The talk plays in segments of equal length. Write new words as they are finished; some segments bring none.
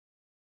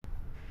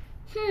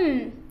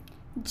Hmm,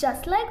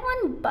 just like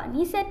one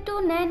bunny said to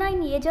Naina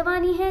in Ye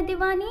Jawani Hai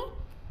Diwani,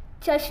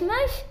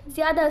 चश्मश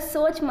ज़्यादा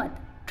सोच मत,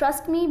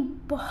 trust me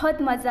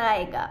बहुत मज़ा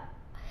आएगा.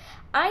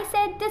 I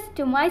said this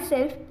to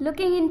myself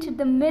looking into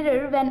the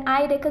mirror when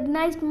I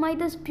recognized my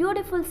this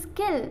beautiful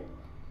skill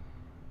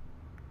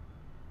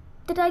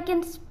that I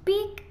can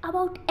speak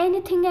about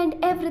anything and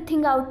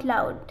everything out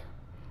loud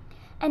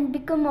and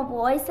become a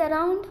voice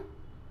around.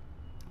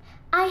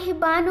 I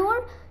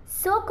Hibanur,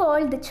 so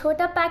called the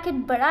Chota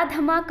Packet Bada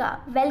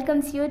Dhamaka,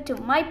 welcomes you to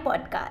my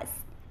podcast.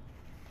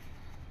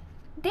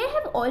 They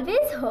have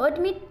always heard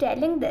me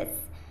telling this,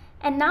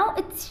 and now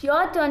it's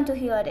your turn to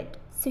hear it.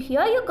 So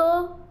here you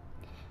go.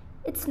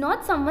 It's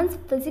not someone's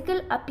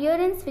physical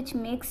appearance which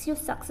makes you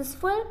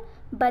successful,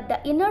 but the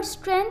inner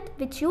strength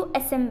which you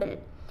assemble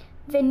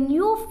when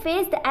you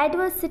face the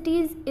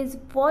adversities is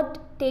what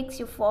takes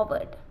you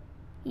forward.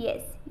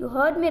 Yes, you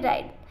heard me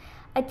right.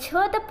 A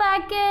chota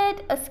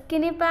packet, a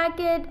skinny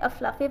packet, a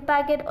fluffy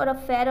packet, or a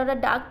fair or a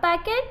dark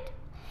packet?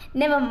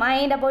 Never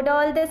mind about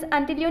all this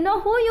until you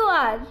know who you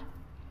are.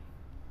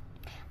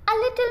 A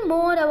little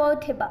more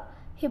about Hiba.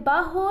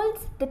 Hiba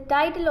holds the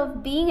title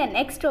of being an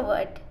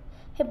extrovert.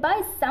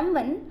 Hiba is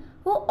someone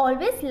who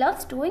always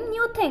loves doing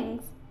new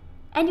things.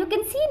 And you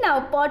can see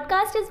now,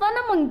 podcast is one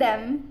among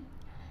them.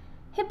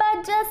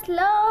 Hiba just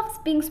loves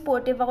being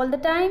sportive all the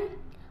time.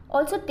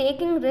 Also,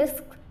 taking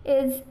risks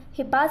is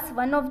Hiba's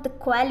one of the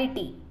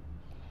quality.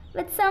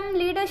 With some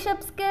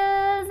leadership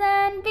skills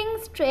and being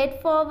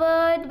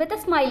straightforward with a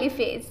smiley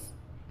face.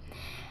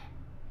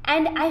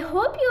 And I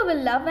hope you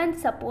will love and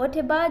support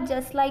Hiba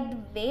just like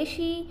the way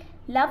she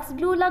loves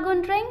Blue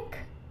Lagoon drink.